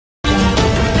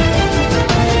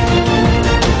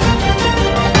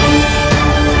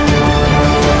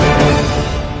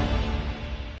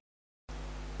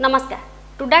नमस्कार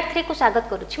टुडाट3 को स्वागत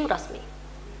करुछि रश्मि।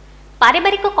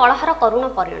 पारिवारिक कलहर करुण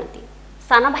परिणति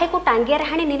सान भाई को टांगियार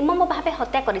हाणी निर्मम भाव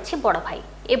हत्या करिछि बड़ भाई।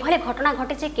 एभली घटना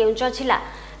घटिछि केउंझर जिला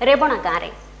रेबणा गाँव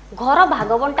में। घर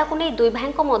भागबंटा को नहीं दुई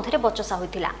भाई मध्य बचसा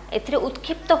होता। एथिरे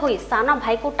उत्क्षिप्त होई सान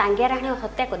भाई को टांगियार हाणी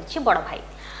हत्या करिछि बड़ भाई।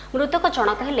 मृतक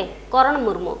जनक हेले करण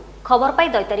मुर्मू। खबर पाई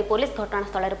दैतारी पुलिस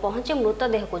घटनास्थल में पहुंची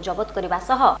मृतदेह को जबत करने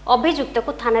सह अभियुक्त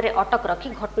को थाना रे अटक रखी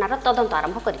घटनार तदंत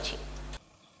आरंभ करिछि।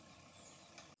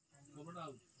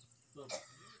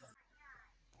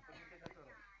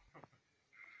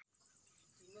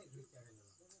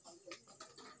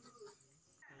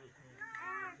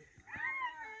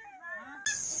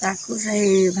 ताकू से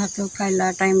भात खाइला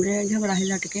टाइम रे झगड़ा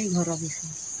हिला टिके घर विषय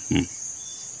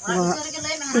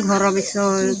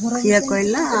सी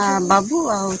कहला बाबू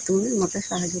आ तुम मत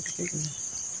साहय टिके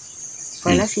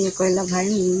कहला सी कहला भाई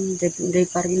दे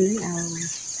पारबी नहीं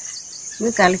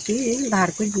मुझे काल की बाहर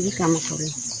को जी काम करे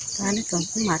ताले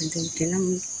तुमको मार देला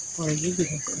पड़ेगी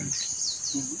जीवन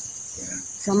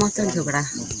समस्त झगड़ा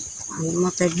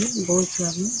मत भी बहुत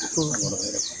छुआ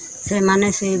से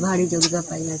माने से भाड़ी जोड़ा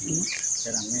पाई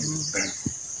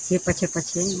सी पछे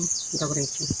पछे दौड़े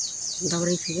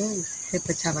से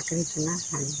पछा बाटे ना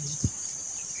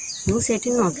मुझे नथी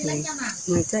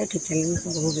मुझे तो ये थी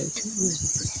बहु गई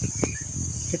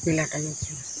से पिलाटा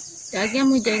आज्ञा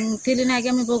मुझे ना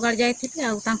आज्ञा मुझे बोगाड़ जाती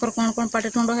कौन कौन पाटे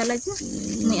ठुंड है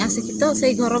मुई आसिक तो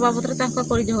से घर बाबद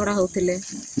कड़ी झगड़ा होते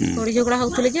कड़ी झगड़ा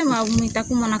होते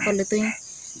मुझे मना कले तुई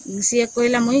सी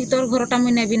कहला मुई तोर घरटा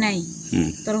मुई नेबी ना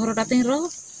तोर घरटा तुई रह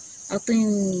आ तु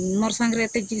मोर सांगे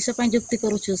एत जिस जुक्ति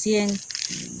करुचु सी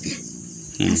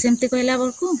सेमती कहला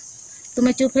बेलू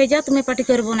तुम्हें चुप हो जा तुम्हें पार्टी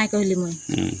करब ना कहली मुई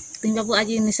तुम बाबू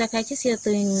आज निशा खाई सी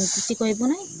तुम किसी कहबू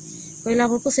ना कहला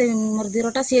बेलू से मोर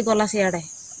दीरटा सी गला सियाड़े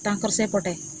तांकर से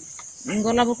पटे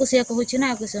गला बेलू सी कहूँ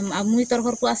ना मुई तोर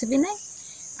घर को आसबी ना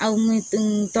मुई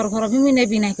तोर घर भी मुई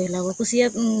नेबी ना कहला बेलू सी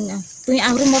तुम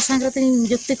आहरी मोर सांगे तुम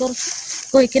जुक्ति कर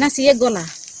कहीकिना सी गला।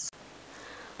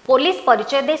 पुलिस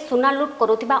परिचय दे सुना लुट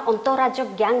करुथिबा अंतरराज्य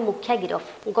ग्यांग मुखिया गिरफ।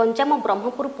 गंजाम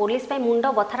ब्रह्मपुर पुलिस पे मुंड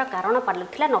बथार कारण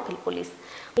पालुथिला नकली पुलिस।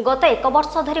 गत एक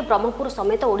वर्ष धरी ब्रह्मपुर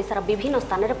समेत ओडिशार विभिन्न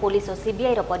स्थान में पुलिस और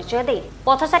सीबीआई परिचय दे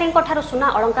पथचारी सुना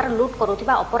अलंकार लुट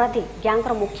करुथिबा अपराधी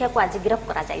ग्यांगर मुखिया को आज गिरफ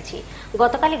करा जायछि।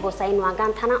 गतकाली गोसाई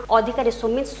नुआगां थाना अधिकारी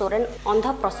सुमित सोरेन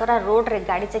अंधप्रसरा रोड रे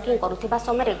गाड़ी चेकिंग करुथिबा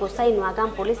समय गोसाई नुआगां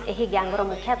पुलिस एही ग्यांगर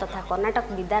मुखिया तथा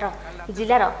कर्नाटक बिदार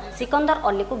जिलार सिकंदर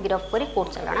अली को गिरफ कर कोर्ट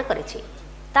चालाण करिछि।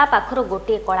 ता पाखरु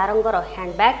गोटे कला रंगर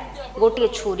हैंडबैग गोटे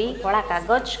छुरी कला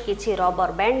कागज किछि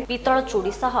रबर बैंड पितल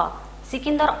चूड़ी सह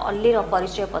सिकंदर अलीर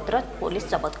परिचय पत्र पुलिस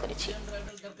जबत करिछि।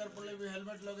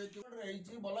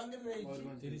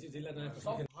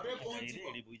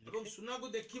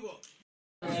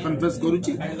 कन्फेस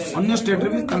करूची अन्य स्टेट रे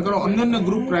भी तांकर अन्य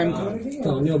ग्रुप क्राइम कर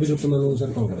अन्य अभियुक्त मानक सर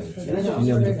कोन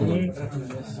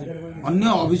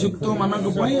अन्य अभियुक्त मानक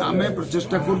पई आमे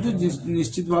प्रचेष्टा करछु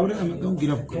निश्चित भाव रे हम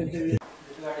गिरफ्त करू।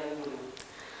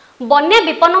 बन्या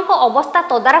विपन्न अवस्था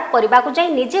तदारख करने जाई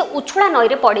निजे उछुड़ा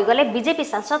नईरे पड़गले बीजेपी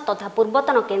सांसद तथा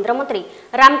पूर्वतन केन्द्रमंत्री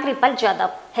रामकृपाल यादव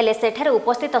हेले सेठारे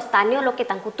उपस्थित स्थानीय लोके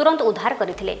तांकु तुरंत उद्धार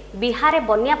करथिले। बिहार में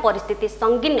बन्या परिस्थिति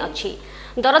संगीन अछि।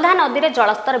 दरधा नदी में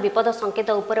जलस्तर विपद संकेत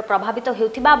उपर प्रभावित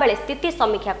होउथिबा बेले स्थिति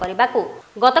समीक्षा करने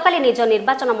गतकाली निज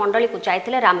निर्वाचन मंडली को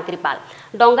जाइथिले रामकृपाल।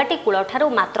 डंगाटी कूलठारु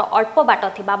मात्र अल्प बाट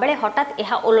थिबा बेले हठात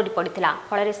एहा ओलड़ी पड़िथिला।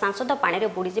 फଳରେ सांसद पानी रे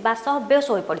बुड़ी जिबा सह बेहोश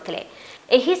होई पड़िथिले।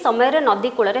 एही समय नदी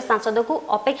कूल सांसद को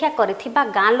अपेक्षा करिथिबा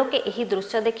गाँ लोके एही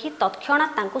दृश्य देखि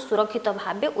तत्क्षणात तांकु सुरक्षित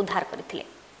भावे उद्धार करथिले।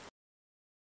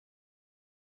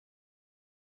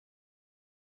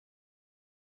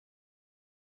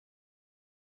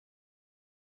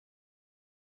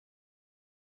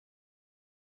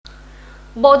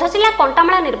 बौद्ध जिला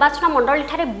कंटामाला निर्वाचन मंडली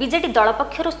ठारे बीजेडी दल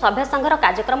पक्षर सभ्य संघर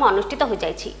कार्यक्रम अनुष्ठित हो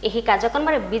जाइछि। एही कार्यक्रम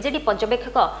में बीजेडी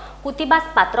पर्यवेक्षक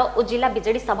कुतिबास पात्र और जिला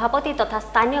बीजेडी सभापति तथा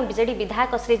स्थानीय बीजेडी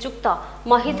विधायक श्रीजुक्त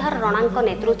महिधर रणांक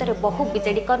नेतृत्व में बहु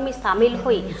बीजेडी कर्मी सामिल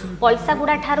होई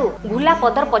पैसागुड़ा ठारू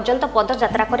भूलापदर पर्यंत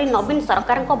पदयात्रा करी नवीन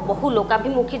सरकार बहु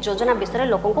लोकाभिमुखी योजना विषय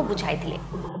लोकों को बुझाइथिले।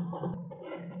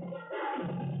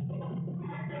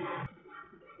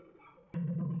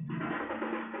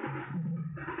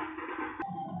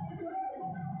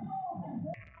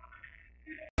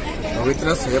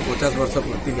 पवित्र 150 वर्ष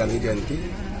पूर्ति गांधी जयंती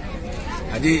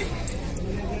आज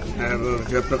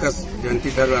जयप्रकाश जयंती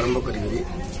ठार आरंभ कर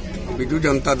विजु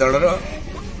जनता दलर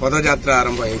पदयात्रा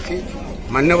आरंभ होती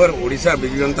मान्यवर ओडिशा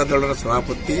विजु जनता दलर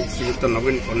सभापति श्रीयुक्त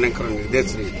नवीन पट्टनायक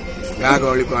निर्देश गाँ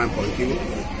गहली को आम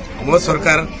पहुंचू। मो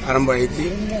सरकार आरंभ होती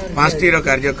 5टी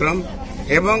कार्यक्रम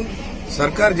एवं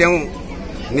सरकार जो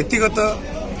नीतिगत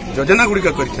योजना गुड़िक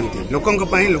कर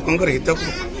लोकों हित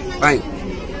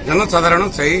जनसाधारण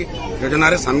सही योजन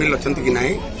सामिल अच्छा कि ना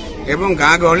एवं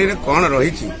गाँ गहली कौन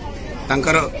रही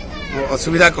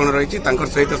असुविधा कौन रही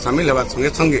सहित सामिल होगा संगे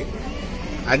संगे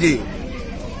आज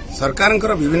सरकार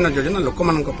विभिन्न योजना लोक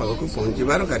मान पाखक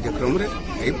पहुंचार कार्यक्रम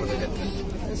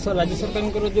पदयात्रा राज्य सरकार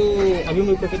जो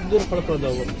अभिमुख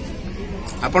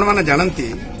आपण मैंने जानती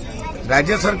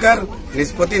राज्य सरकार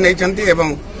निष्पत्ति नहीं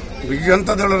विजु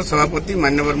जनता दल सभापति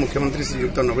माननीय मुख्यमंत्री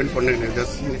श्रीयुक्त नवीन पट्टनायक निर्देश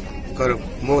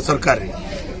मो सरकार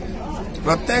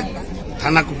प्रत्येक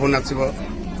थाना को फोन आसब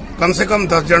कम से कम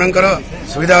 10 जनकर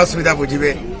सुविधा असुविधा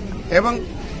बुझे एवं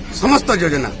समस्त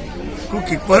योजना को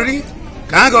किपरि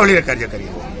गाँ गहली कार्यकारी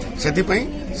से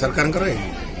सरकार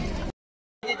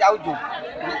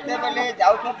नित्य बेले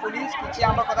जाऊँ पुलिस किसी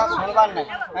आम कथा शुणवार ना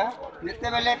नित्य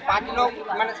बेले 5 लोग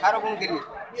मैंने सार बुणी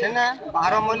सेने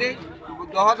 12 मल्लिक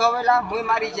दह दबेला मुई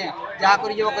मारीचे जहाँ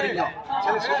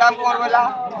कर सुदाम कौन बोला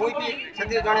मुई भी से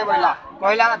जड़े बोला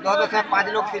कहला 10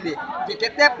 लोग थे जे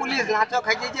केते पुलिस नाच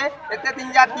खाई एते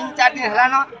 3-4 दिन है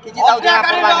कि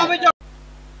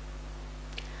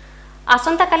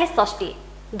आसंता काली षष्ठी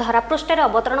धरापृष्ठ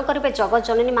अवतरण करेंगे जगत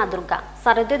जननी माँ दुर्गा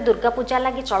शारदीय दुर्गा पूजा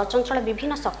लगी चलचंचल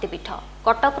विभिन्न शक्तिपीठ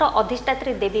कटकर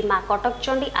अधिष्ठात्री देवी माँ कटक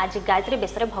चंडी आज गायत्री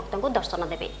बेसरे भक्त को दर्शन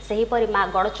देवे सेहीपरि माँ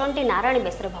गड़चंडी नारायणी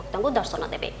बेसरे भक्त को दर्शन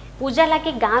देवे पूजा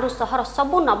लगी गाँव सहर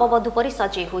सबु नववधू परी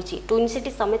सजई होइछि ट्विन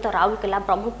सिटी समेत राउरकेला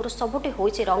ब्रह्मपुर सबुठी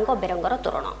होइछि रंग बेरंगर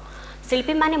तोरण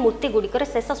शिल्पी माने मूर्ति गुड़िकर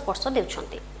शेष स्पर्श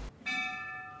देउछन्ति।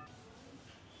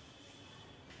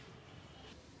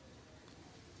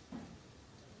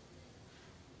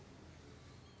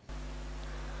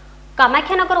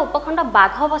 कामाख्यानगर उपखंड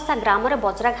बाघबसा ग्राम में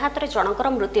वज्राघात जनकर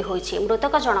मृत्यु होइछि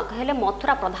मृतक जनक हेले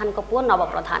मथुरा प्रधान पुओ नव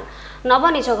प्रधान नव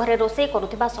निज घरे रोषे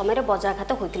करुथिबा समय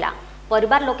वज्राघात होइतिला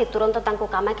परिवार लोके तुरंत तांको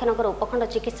कामाख्यानगर उपखंड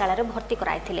चिकित्सालय भर्ती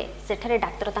कराइथिले सेठारे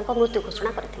डाक्तर तांको मृत्यु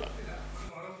घोषणा करथिले।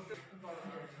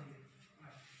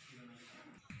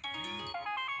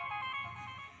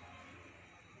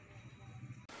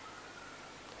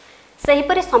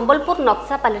 सेहीपरि संबलपुर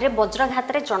नक्सापाली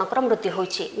वज्रघात जनकर मृत्यु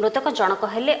होइछि मृतक जनक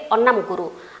हेले अन्नाम गुरु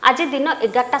आज दिन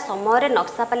 11टा समय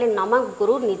नक्सापाली नमाम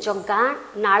गुरु निज गाँ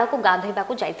नाल को गाधोइबा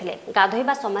जाइथिले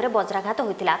गाधोइबा समय वज्राघात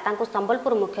होइतिला तांको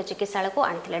संबलपुर मुख्य चिकित्सालय को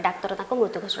आनिथिले डाक्तर तांको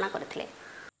मृत्यु घोषणा करथिले।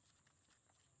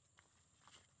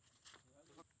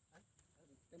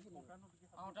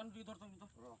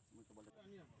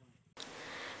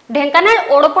 ढेंकानाल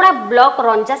ओड़पड़ा ब्लॉक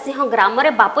रंजासिंह ग्राम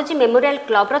में बापूजी मेमोरियल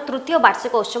क्लब तृतीय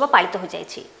वार्षिक उत्सव पालित हो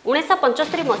जाएगी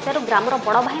 1975 मसीह ग्रामर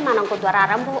बड़ भाई मान द्वारा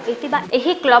आरंभ होता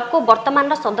यह क्लब को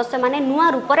वर्तमान सदस्य माने नुआ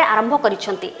रूप में आरंभ कर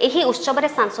उत्सव में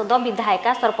सांसद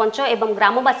विधायिका सरपंच एवं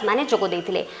ग्रामवासी माने जोग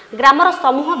देइथिले ग्रामर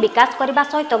समूह विकास करने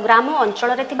सहित ग्राम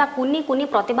अंचल में कुनी कुनी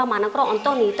प्रतिभा मानकर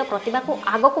अंतर्निहित प्रतिभा को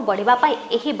आग को बढ़ावा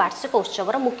यह वार्षिक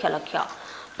उत्सव मुख्य लक्ष्य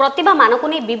प्रतिभा मानक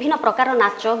नहीं विभिन्न प्रकार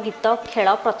नाच गीत खेल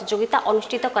प्रतियोगिता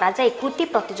अनुष्ठित कराई कृति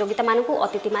प्रतियोगिता मानक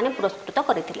अतिथि माने पुरस्कृत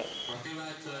करथिले।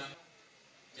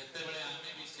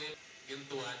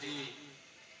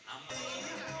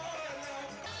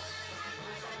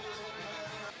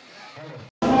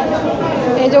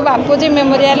 ये जो बापूजी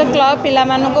मेमोरियल क्लब पिला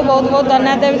मानक बहुत बहुत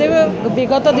धन्यवाद देवे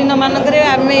विगत दिन मानक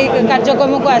आम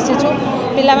कार्यक्रम को आसीचु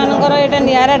पिला मानकर एटा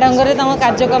नियारा ढंगरे तम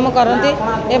कार्यक्रम करती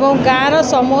एवं गाँव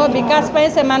समूह विकास पे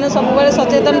से माने सब बेले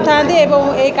सचेतन थांती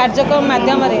एवं ए कार्यक्रम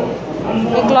माध्यम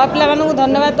क्लब पिला मानक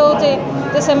धन्यवाद दौचे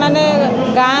तो से माने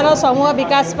गाँव समूह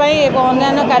विकास पे एवं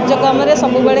अन्य कार्यक्रम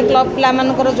सब बेले क्लब पिला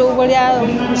मानकर जो भाया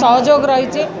सहयोग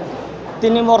रही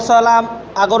 3 वर्ष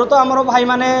आगरू तो आमर भाई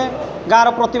माने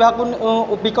गाँव प्रतिभा को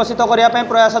विकसित करने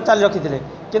प्रयास चली रखी थे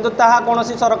किंतु ताहा कौन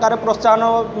सरकार प्रोत्साहन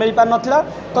मिल पार नाला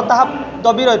तो ताहा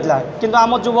दबी रही है किंतु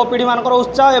आम युवपीढ़ी मान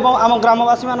उत्साह एवं आम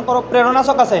ग्रामवासी मान प्रेरणा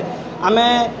सकाशे आम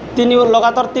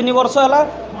लगातार 3 वर्ष है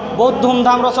बहुत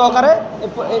धूमधाम सहकार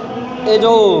ये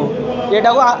जो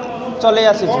यहाँ को चल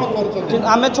आसी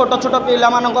आम छोट छोट पिला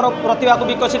मानकर प्रतिभा को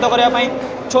विकसित करने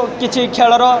किसी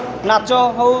खेलर नाच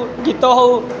हो गीत हो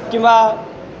कि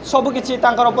सबकि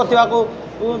प्रतिभा को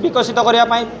विकसित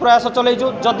करने प्रयास चलैचु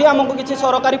जदि आमको किसी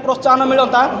सरकारी प्रोत्साहन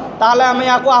मिलता ताले आम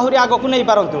या आहरी आग को नहीं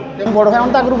पारतु बड़ भाई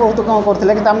मैंने आगु बहुत कम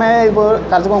करते कि आम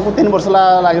कार्यक्रम को 3 वर्ष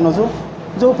लगे नसु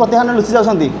जो प्रतिभा लुचि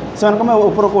जाती से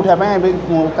ऊपर को उठाई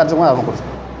कार्यक्रम आरम्भ कर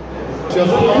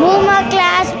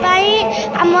क्लास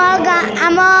आम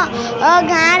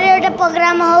गाँव गोटे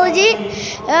प्रोग्राम हो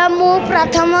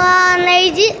प्रथम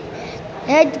नहीं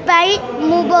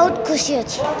बहुत खुशी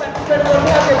अच्छी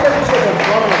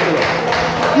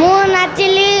मु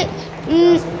नाचिली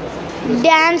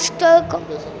डांस तो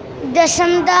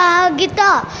देशमदाह गीत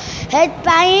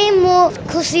मु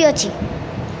खुशी अच्छी।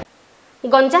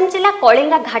 गंजाम जिला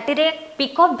कलिंगा घाटी रे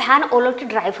पिकअप भ्यान ओलटी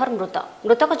ड्राइवर मृत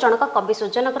मृतक जनक कवि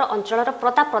सूर्यनगर अंचल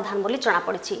प्रताप प्रधान बोली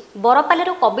जनापड़ी। बरपाली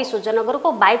कवि सूर्यनगर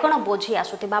को बैगण बोझी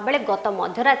आसुथिबा बेले गत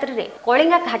मध्यरात्रि रे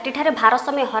कलिंगा घाटी ठारे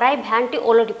भारसाम्य हराई भ्यानटी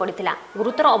ओलटी पड़िथिला।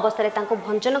 गुरुतर अवस्था तांको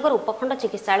भंजनगर उपखंड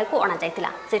चिकित्सालय को अणा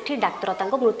जायतिला। सेठी डाक्तर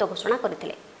तांको मृत घोषणा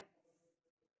करथिले।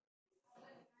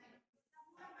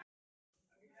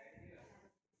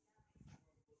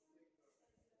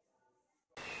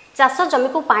 चाष जमी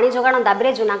को पानी जोगाण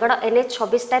दाबी जूनागढ़ NH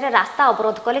 26 रास्ता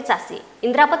अवरोध कले चाषी।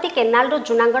 इंद्रावती केनाल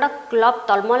जूनागढ़ क्लब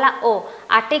तलमला और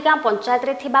आटेगां पंचायत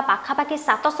रे थिबा पाखापाखि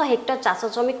 700 हेक्टर चाष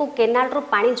जमी को केनाल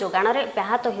पानी जोगाण रे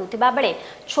व्याहत हेउथिबा बेले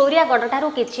छोरियागढ़ ठारू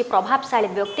किछि प्रभावशाली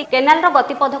व्यक्ति केनाल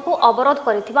गतिपथ को अवरोध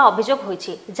करिथिबा अभियोग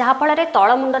होइछि, जहा फल रे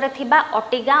तळमुंड रे थिबा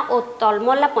अटेगां और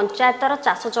तलमला पंचायतर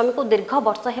चाष जमी को दीर्घ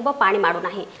वर्ष हेबो पानी माडु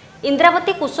नाही।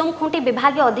 इंद्रावती कुसुम खुंटी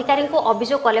विभागीय अधिकारी को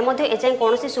अभियोग कले मध्य एजाएं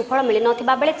कौनसी सुफल मिल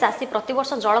नथिबा बेले चाषी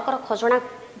प्रतिवर्ष जलकर खजणा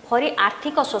भरी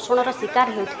आर्थिक शोषणर शिकार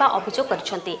हेउथिबा अभियोग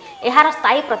करिसेंती। एहार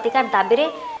स्थायी प्रतिकार दाबी रे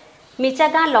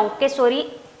मिचागां लंकेश्वरी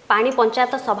पानी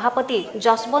पंचायत सभापति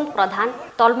जसवंत प्रधान,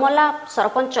 तलमला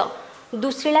सरपंच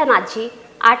दुशीला माझी,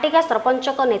 आटेगा सरपंच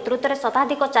नेतृत्व में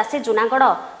शताधिक चाषी जूनागढ़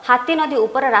हाथी नदी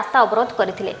उपर रास्ता अवरोध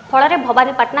करथिले। फल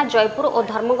भवानीपाटना जयपुर और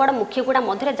धर्मगढ़ मुखीगुड़ा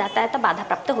मध्य यातायात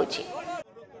बाधाप्राप्त होइछि।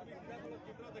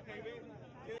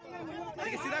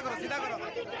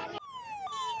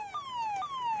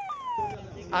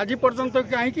 आज पर्यंत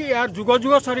कहीं यार जुग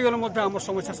जुग सरीगले आम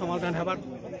समस्या समाधान होगा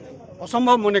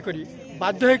असंभव मन करी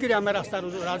बाध्य होकर आम रास्ता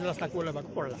राजरास्ता को ओल्हैवाक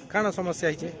पड़ला। काण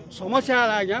समस्या समस्या है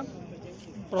आज्ञा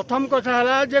प्रथम कथा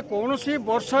है जे कौन सी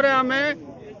वर्ष आम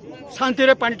शांति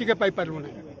रे पानी टिके पाई पारू ना।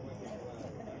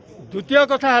 द्वितीय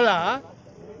कथा है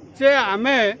जे आम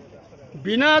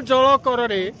बिना जल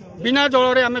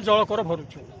कर आम जल कर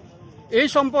भरुचु। यही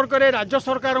संपर्क में राज्य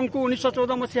सरकार को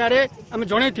 1914 मसीह आम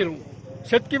जनइलु।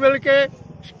 सेतकी बेल के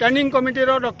स्टैंडिंग कमिटी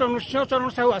डॉक्टर नृसिंह चरण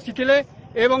साहू आसीथिले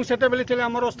एवं सेते बेले थिले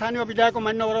हमर स्थानीय विधायक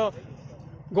मान्यवर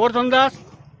गोवर्धन दास।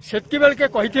 सेतकी बेल के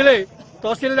कहिथिले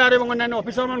तहसीलदार एवं अन्य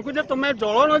ऑफिसर मान को जे तुमे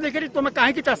जल न देखि तुमे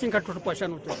काहे चाषी खाठू पैसा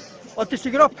नउछ अति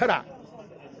शीघ्र फेरा।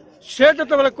 से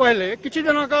जते बेले कहले किछि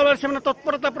दिन काल से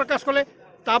तत्परता प्रकाश कले।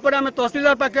 तापर आम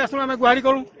तहसीलदार पाखे आसलु आम गुहारी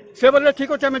करूँ से बोले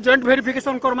ठीक अच्छे आम जॉइंट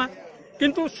वेरिफिकेशन करमा।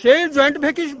 किंतु से जॉइंट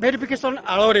वेरिफिकेशन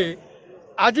आଳରେ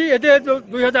आज ये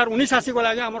 2019 आसीगला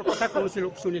आम कथा कौन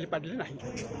लोग शुणी पारे ना।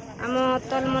 आम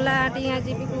तलमला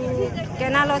जीवी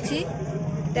केनाल अच्छी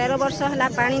 13 वर्ष है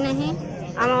पानी नहीं।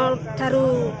 आम ठारू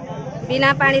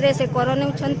बिना पानी रे से कर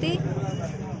नेउछंती।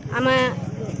 आम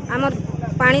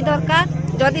पानी दरकार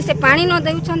जदि से पानी न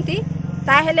देउछंती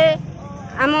ताहेले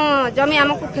आम जमी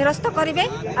आमको फेरस्त करिवे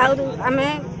और आमे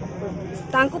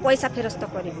तांको पैसा फेरस्त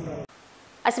करिवे।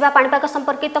 आसवा पाणीपाग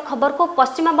संपर्कित खबर को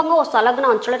पश्चिमबंग और संलग्न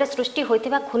अंचल में सृष्टि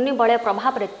होता घूर्णी बलय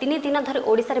प्रभाव में 3 दिन धरी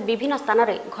ओडिशा रे विभिन्न स्थान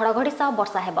में घड़घड़ी सह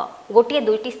वर्षा हेबो। गोटे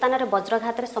 2टी स्थान में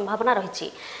वज्रघात संभावना रही।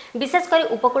 विशेषकर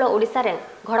उपकूल ओडिशा रे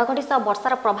घड़घड़ी सह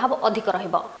वर्षार प्रभाव अधिक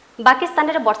रहिबो। बाकी स्थान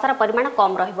में वर्षार परिमाण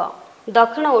कम रहिबो।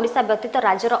 दक्षिण ओडिशा व्यतीत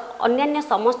राज्यर अन्यान्य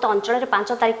समस्त अंचल में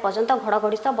 5 तारिख पर्यंत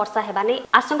घड़घड़ी सह वर्षा हेबा नै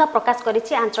आशंका प्रकाश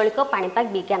करिछि आंचलिक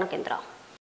पाणीपाग विज्ञान केन्द्र।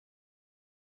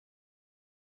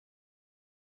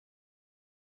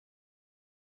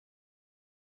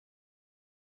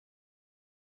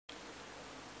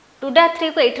 टुडे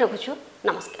 3 को 8 रखुछु।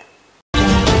 नमस्कार।